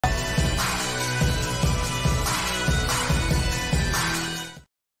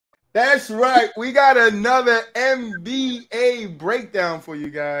That's right. We got another NBA breakdown for you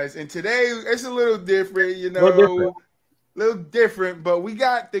guys. And today it's a little different, little different, but we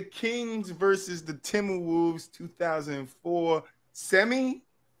got the Kings versus the Timberwolves 2004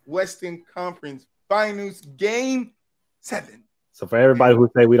 Western Conference Finals Game 7. So for everybody who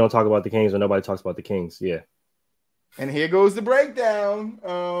say we don't talk about the Kings or nobody talks about the Kings, yeah. And here goes the breakdown.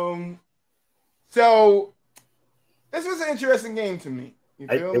 So this was an interesting game to me. You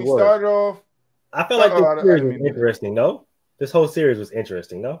feel me? Started off. I felt like this series was interesting, no? This whole series was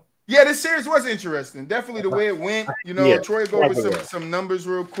interesting, no? Yeah, this series was interesting. Definitely the way it went. Troy go over some numbers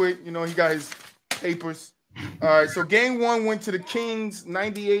real quick. He got his papers. All right, so game 1 went to the Kings,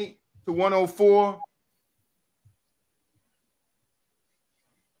 98-104.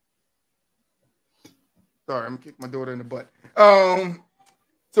 Sorry, I'm gonna kick my daughter in the butt.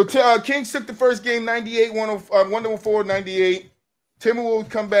 So Kings took the first game, 104, 98. Timberwolves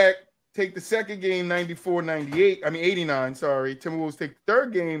come back, take the second game, 89. Sorry. Timberwolves take the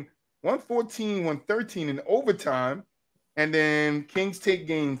third game, 114, 113 in overtime. And then Kings take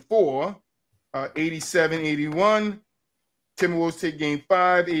game 4, 87-81. Timberwolves take game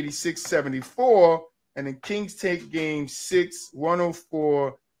 5, 86-74. And then Kings take game 6,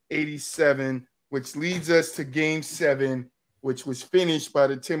 104-87, which leads us to game 7, which was finished by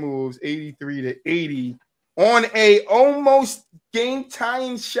the Timberwolves 83-80 on a almost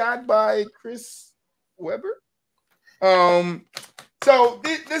game-tying shot by Chris Webber. So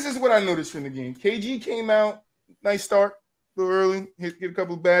this is what I noticed from the game. KG came out, nice start, a little early, hit a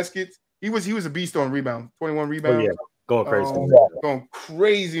couple of baskets. He was a beast on rebound, 21 rebounds. Oh, yeah. Going crazy. Going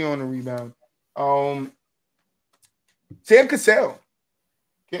crazy on the rebound. Sam Cassell.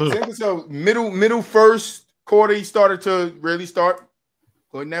 Sam Cassell, middle first quarter, he started to really start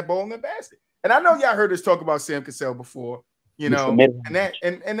putting that ball in the basket. And I know y'all heard us talk about Sam Cassell before, and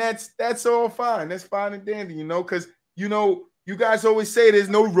that's all fine. That's fine and dandy, because you guys always say there's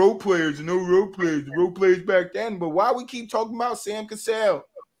no role players, the role players back then. But why we keep talking about Sam Cassell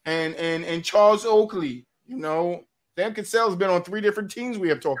and Charles Oakley? Sam Cassell's been on 3 different teams we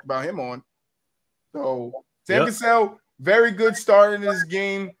have talked about him on. So Sam Cassell, very good start in this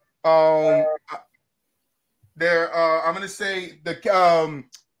game. I'm gonna say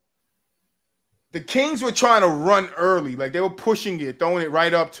the Kings were trying to run early, like they were pushing it, throwing it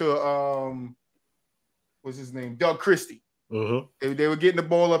right up to what's his name, Doug Christie. Mm-hmm. They were getting the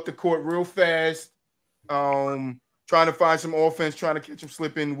ball up the court real fast, trying to find some offense, trying to catch them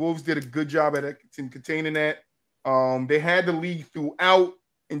slipping. Wolves did a good job at containing that. They had the lead throughout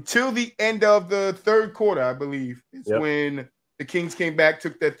until the end of the third quarter, I believe. It's when the Kings came back,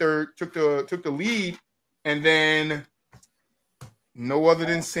 took the lead, and then no other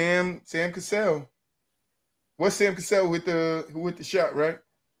than Sam Cassell. What's Sam Cassell who hit the shot, right?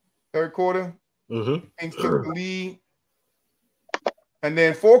 Third quarter. Mm-hmm. Kings took the lead. And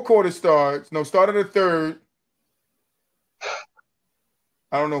then fourth quarter started the third.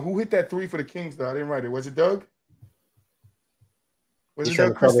 I don't know who hit that 3 for the Kings, though. I didn't write it. Was it Doug? Was it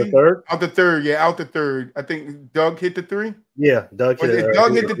Doug Christie? Out the third, yeah, out the third. I think Doug hit the 3. Yeah, Doug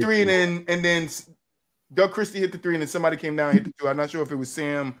hit the 3, and then Doug Christie hit the 3, and then somebody came down and hit the 2. I'm not sure if it was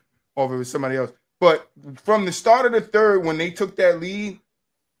Sam or if it was somebody else. But from the start of the third, when they took that lead,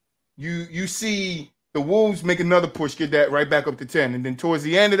 you see the Wolves make another push, get that right back up to 10. And then towards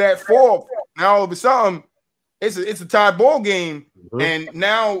the end of that fourth, now all of a sudden, it's a tie ball game. Mm-hmm. And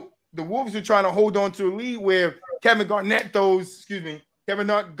now the Wolves are trying to hold on to a lead where Kevin Garnett throws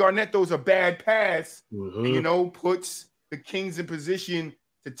a bad pass, mm-hmm. and, puts the Kings in position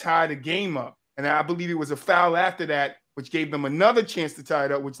to tie the game up. And I believe it was a foul after that, which gave them another chance to tie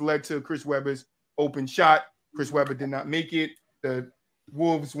it up, which led to Chris Webber's open shot. Chris Webber did not make it. The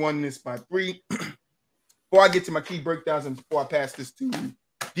Wolves won this by 3. Before I get to my key breakdowns and before I pass this to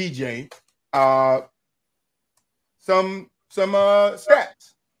DJ, some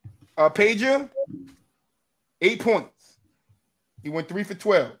stats. Pager, 8 points. He went 3 for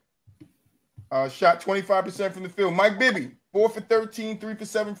 12. Shot 25% from the field. Mike Bibby, 4 for 13, 3 for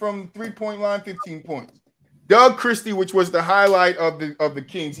 7 from the 3-point line, 15 points. Doug Christie, which was the highlight of the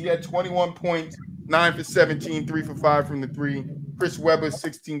Kings, he had 21 points, 9 for 17, 3 for 5 from the 3. Chris Webber,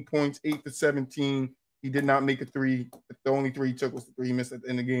 16 points, 8 for 17. He did not make a 3. The only 3 he took was the 3 he missed at the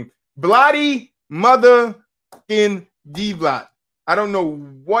end of the game. Bloody motherfucking D-Blot. I don't know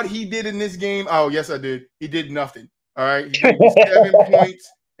what he did in this game. Oh, yes, I did. He did nothing. All right. He gave me 7 points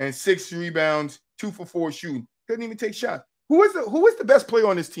and 6 rebounds, 2 for 4 shooting. Couldn't even take shots. Who is the best player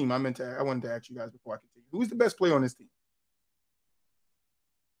on this team? I wanted to ask you guys before I continue. Who's the best player on this team?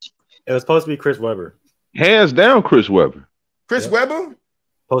 It was supposed to be Chris Webber. Hands down, Chris Webber. Chris Webber?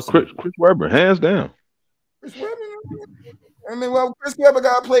 Chris Webber, hands down. Chris Webber. I mean, well, Chris Webber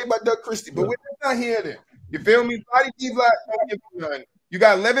got played by Doug Christie, but we're not here then. You feel me? Body D Black, don't give me none. You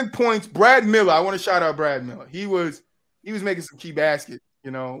got 11 points. Brad Miller, I want to shout out Brad Miller. He was making some key baskets,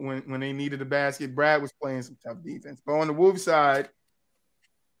 you know, when they needed a basket. Brad was playing some tough defense. But on the Wolves side,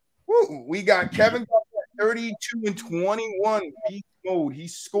 we got Kevin 32 and 21 beast mode. He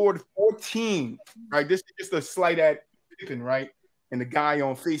scored 14. Right, this is just a slight at Pippen, right? And the guy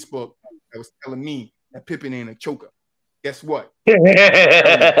on Facebook that was telling me that Pippen ain't a choker. Guess what?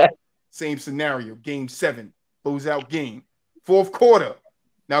 Same scenario. Game 7, close out game, fourth quarter.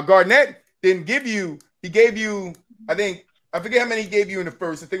 Now Garnett didn't give you. He gave you. I forget how many he gave you in the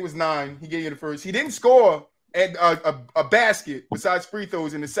first. I think it was 9. He gave you in the first. He didn't score a basket besides free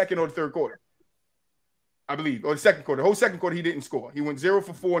throws in the second or the third quarter, I believe, or the second quarter. The whole second quarter he didn't score. He went 0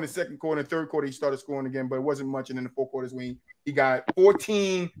 for 4 in the second quarter. In the third quarter he started scoring again, but it wasn't much. And in the fourth quarters when he got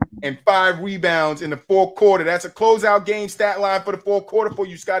 14 and 5 rebounds in the fourth quarter. That's a closeout game stat line for the fourth quarter for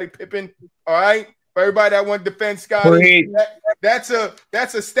you, Scottie Pippen. All right, for everybody that wants to defend Scottie, that's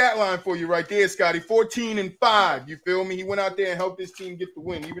a stat line for you right there, Scottie. 14 and 5. You feel me? He went out there and helped his team get the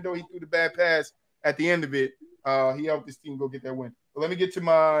win, even though he threw the bad pass at the end of it. He helped his team go get that win. But let me get to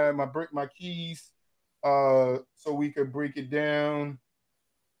my keys, so we could break it down,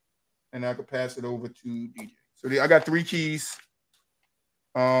 and I could pass it over to DJ. So I got 3 keys.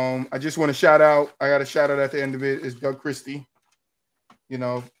 I just want to shout out. I got a shout out at the end of it. Is Doug Christie. You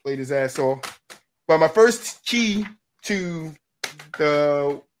know, played his ass off. But my first key to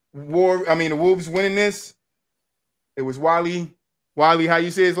the Wolves winning this, it was Wally. Wally, how you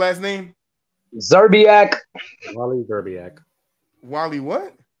say his last name? Zerbiak. Wally Zerbiak. Wally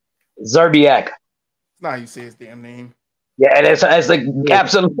what? Zerbiak. It's not how you say his damn name. Yeah, that's like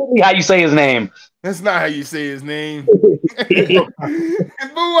absolutely how you say his name. That's not how you say his name. Boo-a.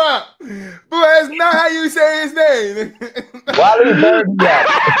 Boo, that's not how you say his name. Wally Zerbiak.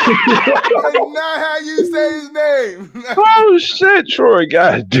 That's not how you say his name. Oh shit, Troy!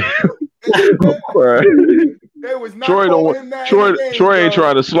 Goddamn. It was not Troy ain't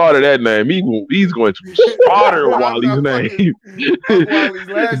trying to slaughter that name. He's going to slaughter Wally's name. Wally's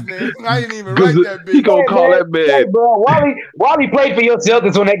last name. I didn't even write that bitch. He gonna call that man. Hey, bro, Wally played for your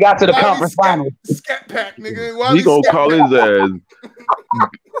Celtics when they got to the conference finals. Scat pack, nigga. He gonna call his ass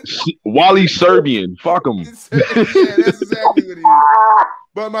Wally Serbian. Fuck him. Yeah, that's exactly what he is.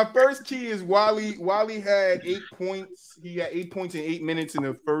 But my first key is Wally. Wally had 8 points. He had 8 points in 8 minutes in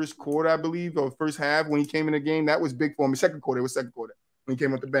the first quarter, I believe, or first half when he came in the game. That was big for him. Second quarter, it was second quarter when he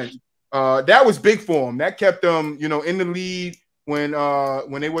came off the bench. That was big for him. That kept them, you know, in the lead when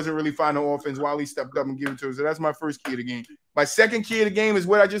they wasn't really finding offense. Wally stepped up and gave it to us. So that's my first key of the game. My second key of the game is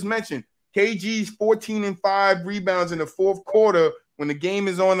what I just mentioned. KG's 14 and 5 rebounds in the fourth quarter when the game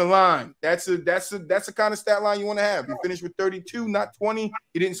is on the line. That's the kind of stat line you want to have. He finished with 32, not 20.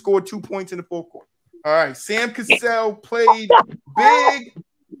 He didn't score 2 points in the fourth quarter. All right, Sam Cassell played big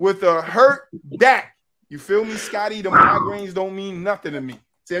with a hurt back. You feel me, Scotty? The migraines don't mean nothing to me.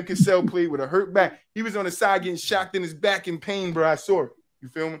 Sam Cassell played with a hurt back. He was on the side getting shocked in his back in pain, bro. I saw it. You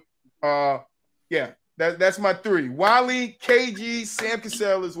feel me? Yeah, that's my 3. Wally, KG, Sam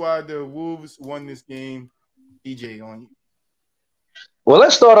Cassell is why the Wolves won this game. DJ on you. Well,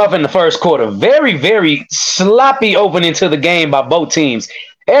 let's start off in the first quarter. Very, very sloppy opening to the game by both teams.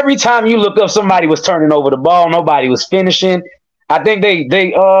 Every time you look up, somebody was turning over the ball. Nobody was finishing. I think I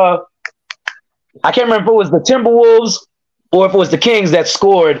can't remember if it was the Timberwolves or if it was the Kings that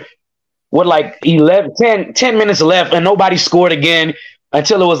scored with like 10 minutes left, and nobody scored again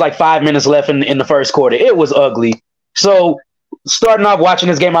until it was like 5 minutes left in the first quarter. It was ugly. So starting off watching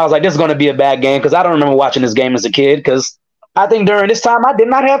this game, I was like, this is going to be a bad game because I don't remember watching this game as a kid because I think during this time I did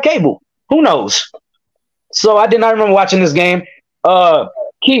not have cable. Who knows? So I did not remember watching this game.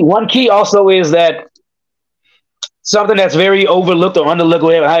 One key also is that something that's very overlooked or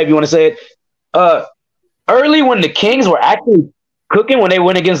underlooked, however you want to say it. Early when the Kings were actually cooking when they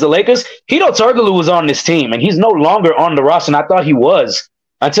went against the Lakers, Hito Turkoglu was on this team, and he's no longer on the roster. And I thought he was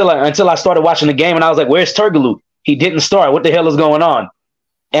until I started watching the game, and I was like, "Where's Turkoglu? He didn't start. What the hell is going on?"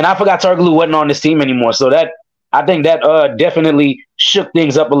 And I forgot Turkoglu wasn't on this team anymore. So I think that definitely shook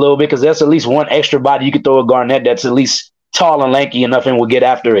things up a little bit because there's at least one extra body you could throw at Garnett that's at least tall and lanky enough and will get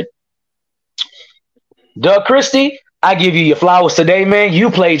after it. Doug Christie, I give you your flowers today, man. You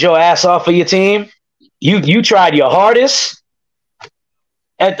played your ass off for your team. You tried your hardest.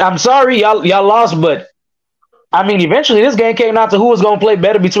 And I'm sorry y'all lost, but I mean, eventually this game came out to who was going to play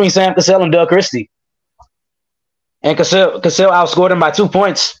better between Sam Cassell and Doug Christie. And Cassell outscored him by 2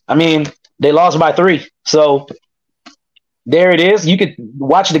 points. I mean, they lost by 3. So there it is. You could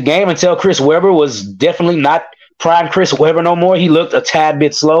watch the game and tell Chris Webber was definitely not prime Chris Webber no more. He looked a tad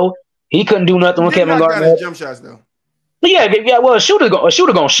bit slow. He couldn't do nothing with Kevin Garnett. His jump shots though. But yeah. Well, a shooter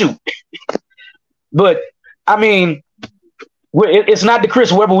gonna shoot. But I mean, it's not the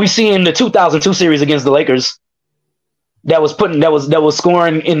Chris Webber we see in the 2002 series against the Lakers. That was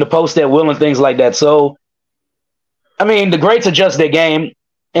scoring in the post at will and things like that. So, I mean, the greats adjust their game,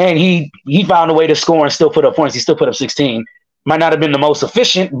 and he found a way to score and still put up points. He still put up 16. Might not have been the most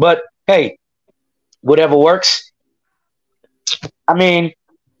efficient, but hey, whatever works. I mean,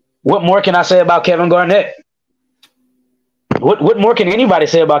 what more can I say about Kevin Garnett? What more can anybody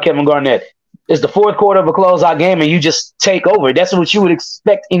say about Kevin Garnett? It's the fourth quarter of a closeout game, and you just take over. That's what you would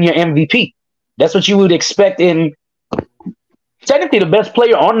expect in your MVP. That's what you would expect in technically the best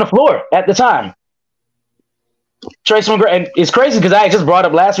player on the floor at the time. Trace McGrady, and it's crazy because I just brought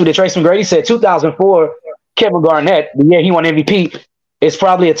up last week that Trace McGrady said 2004 Kevin Garnett, the year he won MVP, is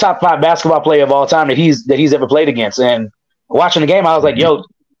probably a top 5 basketball player of all time that he's ever played against. And watching the game, I was like, yo,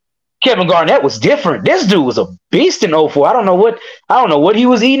 Kevin Garnett was different. This dude was a beast in 04. I don't know what he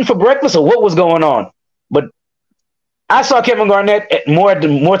was eating for breakfast or what was going on. But I saw Kevin Garnett more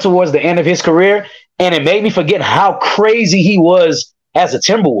towards the end of his career, and it made me forget how crazy he was as a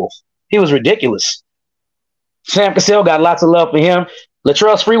Timberwolf. He was ridiculous. Sam Cassell got lots of love for him.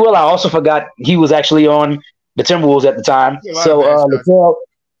 Latrell Sprewell, I also forgot he was actually on the Timberwolves at the time. So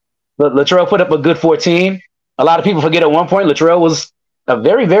Latrell put up a good 14. A lot of people forget at one point Latrell was a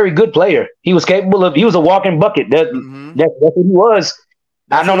very, very good player. He was capable of. He was a walking bucket. That's what he was.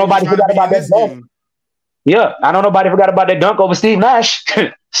 I know nobody forgot about that dunk. Yeah, I know nobody forgot about that dunk over Steve Nash.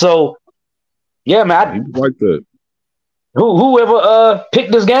 So, yeah, man, like that. Whoever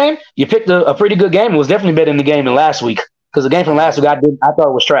picked this game, you picked a pretty good game. It was definitely better than the game than last week because the game from last week I thought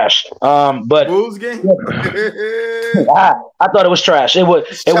it was trash. But Bulls game, I thought it was trash. It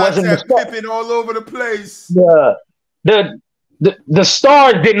wasn't Pippen all over the place. Yeah, the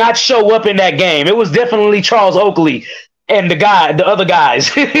stars did not show up in that game. It was definitely Charles Oakley and the other guys.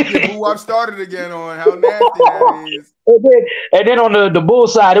 Who I've started again on how nasty that is. And then on the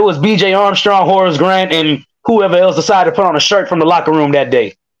Bulls side, it was B.J. Armstrong, Horace Grant, and whoever else decided to put on a shirt from the locker room that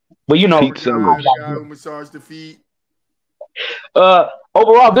day. But you know, who massaged the feet.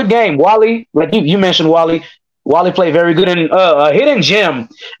 Overall, good game. Wally, like you mentioned, Wally played very good. And hidden gem,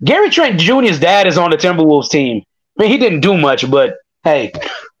 Gary Trent Jr.'s dad is on the Timberwolves team. I mean, he didn't do much, but hey,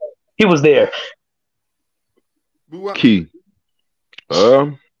 he was there. Key.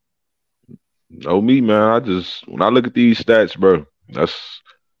 No me, man. When I look at these stats, bro, that's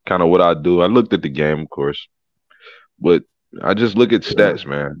kind of what I do. I looked at the game, of course, but I just look at stats,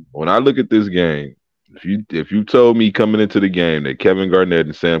 man. When I look at this game, if you told me coming into the game that Kevin Garnett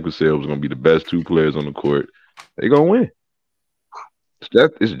and Sam Cassell was going to be the best 2 players on the court, they're going to win.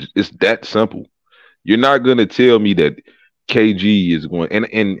 It's that simple. You're not going to tell me that KG is going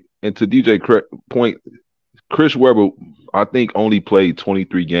and to DJ point, Chris Webber, I think, only played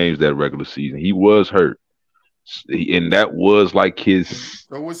 23 games that regular season. He was hurt. And that was like his.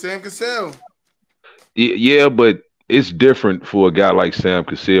 So was Sam Cassell. Yeah, but it's different for a guy like Sam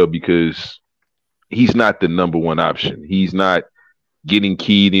Cassell because he's not the number one option. He's not getting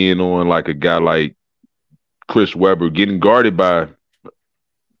keyed in on like a guy like Chris Webber, getting guarded by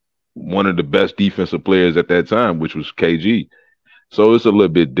one of the best defensive players at that time, which was KG. So it's a little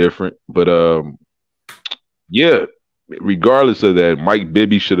bit different. But yeah, regardless of that, Mike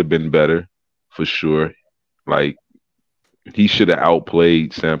Bibby should have been better for sure. Like, he should have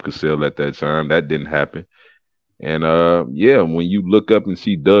outplayed Sam Cassell at that time. That didn't happen. And yeah, when you look up and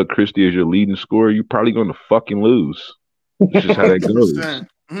see Doug Christie as your leading scorer, you're probably going to fucking lose. That's just how that goes.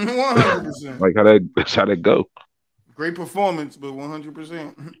 100%. Like that's how that go. Great performance, but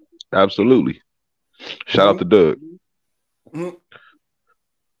 100%. Absolutely. Shout out to Doug.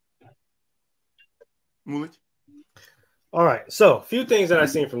 All right, so a few things that I've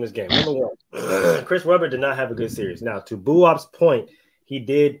seen from this game. Number one, Chris Webber did not have a good series. Now, to Buop's point, he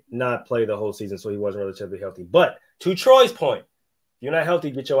did not play the whole season, so he wasn't relatively healthy. But to Troy's point, if you're not healthy,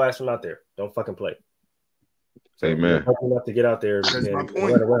 get your ass from out there. Don't fucking play. So Amen. Healthy enough to get out there That's and my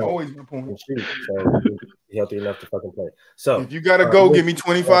point. run Always my point. and shoot. So be healthy enough to fucking play. So if you gotta go, give me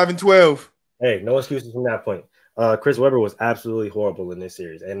 25 and 12. Hey, no excuses from that point. Chris Webber was absolutely horrible in this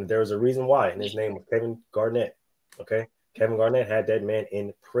series, and there was a reason why, and his name was Kevin Garnett. Okay, Kevin Garnett had that man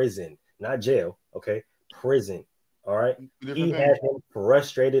in prison, not jail. Okay, prison. All right, he had him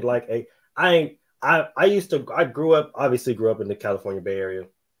frustrated like a. I grew up in the California Bay Area,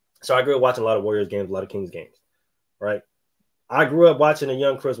 so I grew up watching a lot of Warriors games, a lot of Kings games. Right, I grew up watching a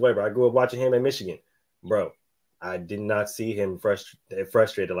young Chris Webber. I grew up watching him at Michigan, bro. I did not see him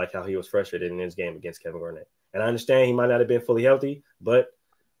frustrated like how he was frustrated in his game against Kevin Garnett. And I understand he might not have been fully healthy, but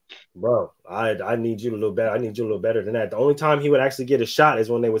bro, I need you a little better. I need you a little better than that. The only time he would actually get a shot is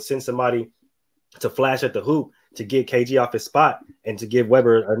when they would send somebody to flash at the hoop to get KG off his spot and to give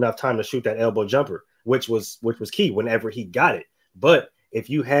Weber enough time to shoot that elbow jumper, which was key whenever he got it. But if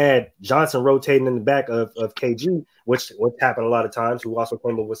you had Johnson rotating in the back of KG, which happened a lot of times, who also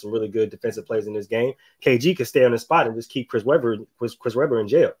came up with some really good defensive plays in this game, KG could stay on the spot and just keep Chris Webber in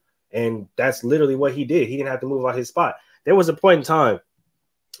jail. And that's literally what he did. He didn't have to move out his spot. There was a point in time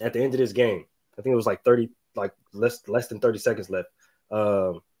at the end of this game, I think it was like less than 30 seconds left.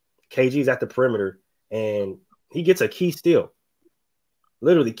 KG's at the perimeter and he gets a key steal.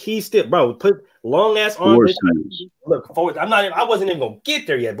 Literally key steal, bro. Put long ass arm. Look forward. I wasn't even gonna get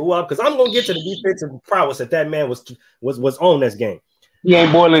there yet, boo, because I'm gonna get to the defensive prowess that man was on this game. He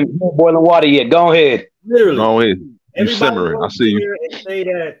ain't boiling water yet. Go ahead. Literally. Go ahead. You simmering. I see you. And say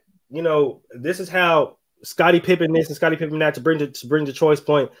that, you know, this is how Scottie Pippen this and Scottie Pippen that to bring the choice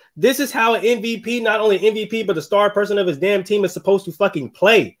point. This is how an MVP, not only MVP, but the star person of his damn team is supposed to fucking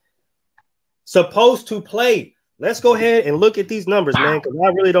play. Supposed to play. Let's go ahead and look at these numbers, man, because I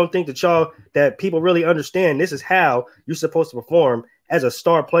really don't think that people really understand this is how you're supposed to perform as a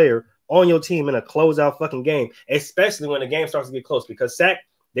star player on your team in a closeout fucking game, especially when the game starts to get close. Because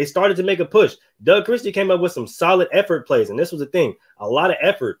they started to make a push. Doug Christie came up with some solid effort plays, and this was the thing. A lot of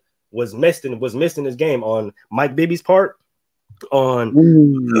effort was missed in this game on Mike Bibby's part, on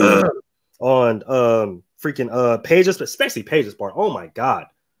Page's, especially Page's part. Oh my god.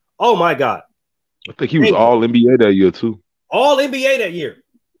 I think he was all NBA that year too. All NBA that year.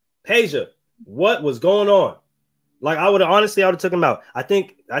 Peja, what was going on? Like I would have took him out. I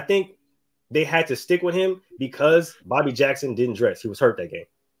think they had to stick with him because Bobby Jackson didn't dress. He was hurt that game.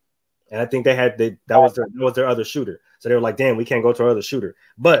 And I think that was their other shooter. So they were like, damn, we can't go to our other shooter.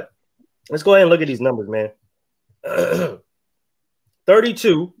 But let's go ahead and look at these numbers, man.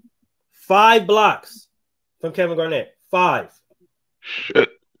 32, 5 blocks from Kevin Garnett. 5. Shit.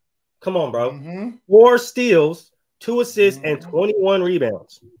 Come on, bro. 4 steals, 2 assists, and 21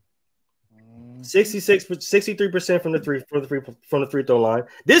 rebounds. 63% from the free throw line.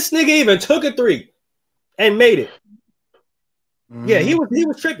 This nigga even took a 3 and made it. Yeah, he was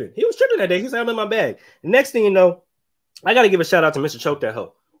tripping. He was tripping that day. He was like, I'm in my bag. The next thing you know, I got to give a shout out to Mr. Choke That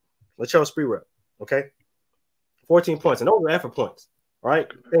Hoe. Latrell Sprewell. Okay, 14 points, and those were effort points. All right,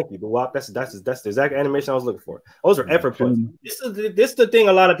 thank you, Buwap. That's the exact animation I was looking for. Those are effort points. This is the thing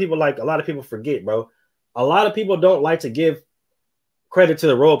a lot of people forget, bro. A lot of people don't like to give credit to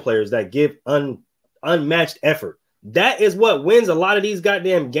the role players that give unmatched effort. That is what wins a lot of these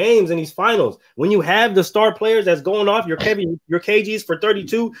goddamn games in these finals. When you have the star players that's going off, your KGs for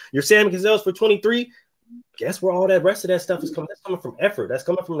 32, your Sam Cazells for 23. Guess where all that rest of that stuff is coming? That's coming from effort. That's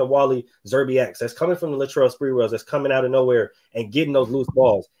coming from the Wally Zerbiaks. That's coming from the Latrell Sprewells. That's coming out of nowhere and getting those loose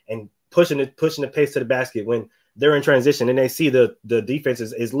balls and pushing the pace to the basket when they're in transition and they see the defense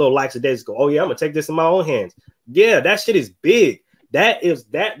is little lackadaisical. Go, oh yeah, I'm gonna take this in my own hands. Yeah, that shit is big. That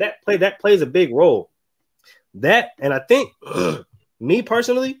plays a big role. That, and I think me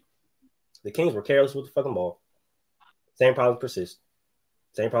personally, the Kings were careless with the fucking ball. Same problems persist.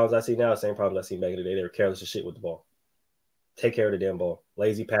 Same problems I see now, same problems I see back in the day. They were careless as shit with the ball. Take care of the damn ball.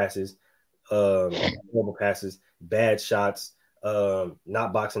 Lazy passes, horrible passes, bad shots,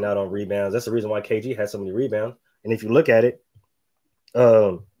 not boxing out on rebounds. That's the reason why KG had so many rebounds. And if you look at it,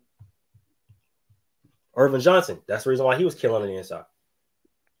 Irvin Johnson, that's the reason why he was killing on the inside.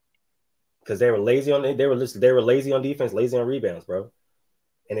 Because they were lazy on lazy on defense, lazy on rebounds, bro.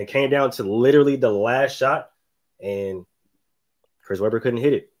 And it came down to literally the last shot, and Chris Webber couldn't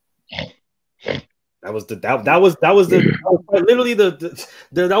hit it. That was the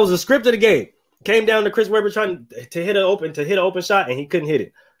script of the game. Came down to Chris Webber trying to hit an open shot, and he couldn't hit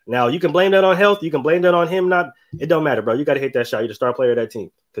it. Now you can blame that on health. You can blame that on him. It don't matter, bro. You got to hit that shot. You're the star player of that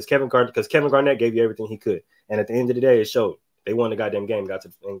team because Kevin Garnett gave you everything he could, and at the end of the day, it showed. They won the goddamn game. Got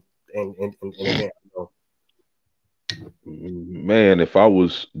to in advance. Man, if I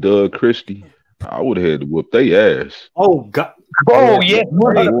was Doug Christie, I would have had to whoop their ass. Oh God! Oh yeah,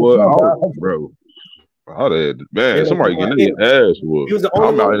 bro. I'd have, man, somebody getting their ass whooped. He was the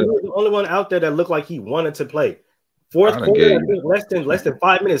only one out there that looked like he wanted to play. Fourth quarter, I think less than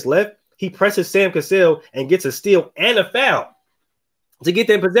 5 minutes left. He presses Sam Cassell and gets a steal and a foul to get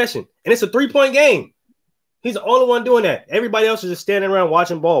that possession, and it's a 3-point game. He's the only one doing that. Everybody else is just standing around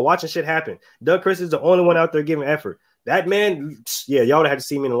watching ball, watching shit happen. Doug Christie is the only one out there giving effort. That man, yeah, y'all would have had to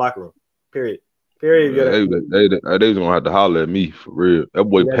see me in the locker room. Period. Yeah, they was gonna have to holler at me for real. That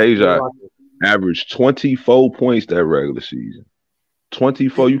boy Page, averaged 24 points that regular season.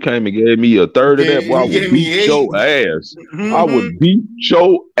 24. You came and gave me a third of that. Boy, I would beat your ass. I would beat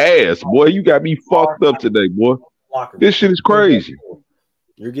your ass, boy. You got me fucked up today, boy. This shit is crazy.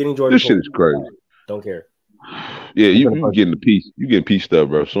 You're getting Jordan. This shit is crazy. Don't care. Yeah, you getting the piece. You getting pieced up,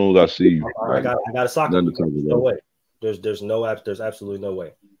 bro. As soon as I see you, I got a sock. No way. There's absolutely no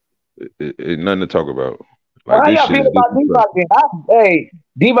way. It nothing to talk about. Like, how y'all feel about D-Box then? Hey,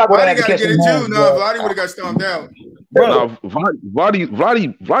 D-Box would have to catch it too. No, Vladdy would have got stomped out. Bro,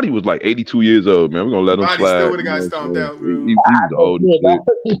 Vladdy was like 82 years old, man. We're gonna let him slide. Vladdy still would have got stomped out, bro. He was old as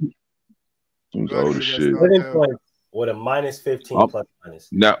shit. He was old as shit. With a minus 15 plus minus.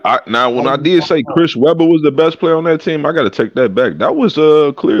 Now, when I did say Chris Webber was the best player on that team, I got to take that back. That was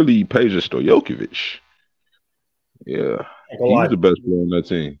clearly Peja Stojakovic. Yeah, he was the best player on that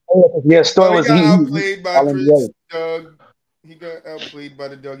team. Yeah, Stoy was. He got outplayed by Chris Doug. He got outplayed by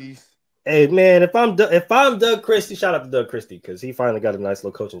the Dougies. Hey man, if I'm Doug Christie, shout out to Doug Christie because he finally got a nice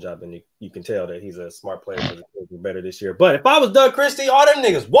little coaching job, and you can tell that he's a smart player because he's better this year. But if I was Doug Christie, all them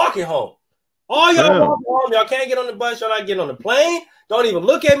niggas walking home. All y'all walking home. Y'all can't get on the bus. Y'all not getting on the plane. Don't even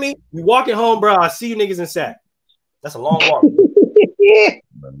look at me. You walking home, bro. I see you niggas in sack. That's a long walk.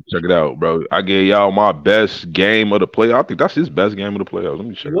 Check it out, bro. I gave y'all my best game of the playoffs. I think that's his best game of the playoffs. Let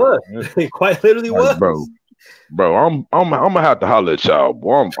me check. It was. It quite literally was, bro. I'm gonna have to holler at y'all,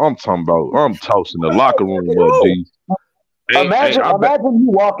 boy. I'm talking about. I'm tossing the locker room up, G. Imagine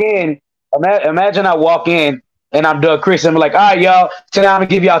you walk in. Imagine I walk in. And I'm Doug Chris. I'm like, all right, y'all. Today I'm gonna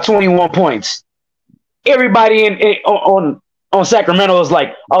give y'all 21 points. Everybody on Sacramento is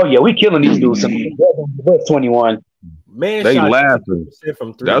like, oh yeah, we killing these dudes. 21. Man, they laughing.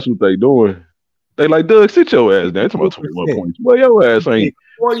 That's what they doing. They like, Doug, sit your ass down. It's about 21 points. Well, your ass ain't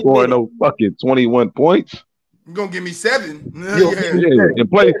scoring no fucking 21 points. You're gonna give me 7.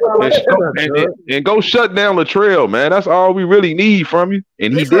 And go shut down Latrell, man. That's all we really need from you.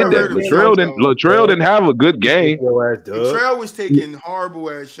 And he did that. Latrell didn't have a good game. Latrell was taking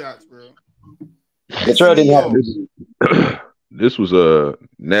horrible ass shots, bro. Latrell didn't have this was a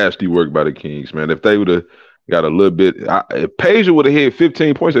nasty work by the Kings, man. If they would have got a little bit, if Peja would have hit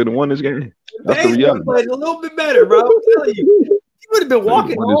 15 points, they'd have won this game. That's the reality. Played a little bit better, bro. I'm telling you, he would have been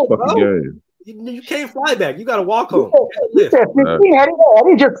walking home, bro. Game. You can't fly back. You got to walk home. Had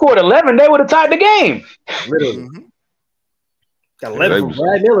he just scored 11, they would have tied the game. Literally. Got 11 from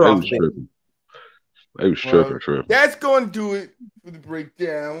Brad Miller off the They was tripping. That's going to do it for the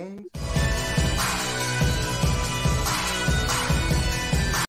breakdown.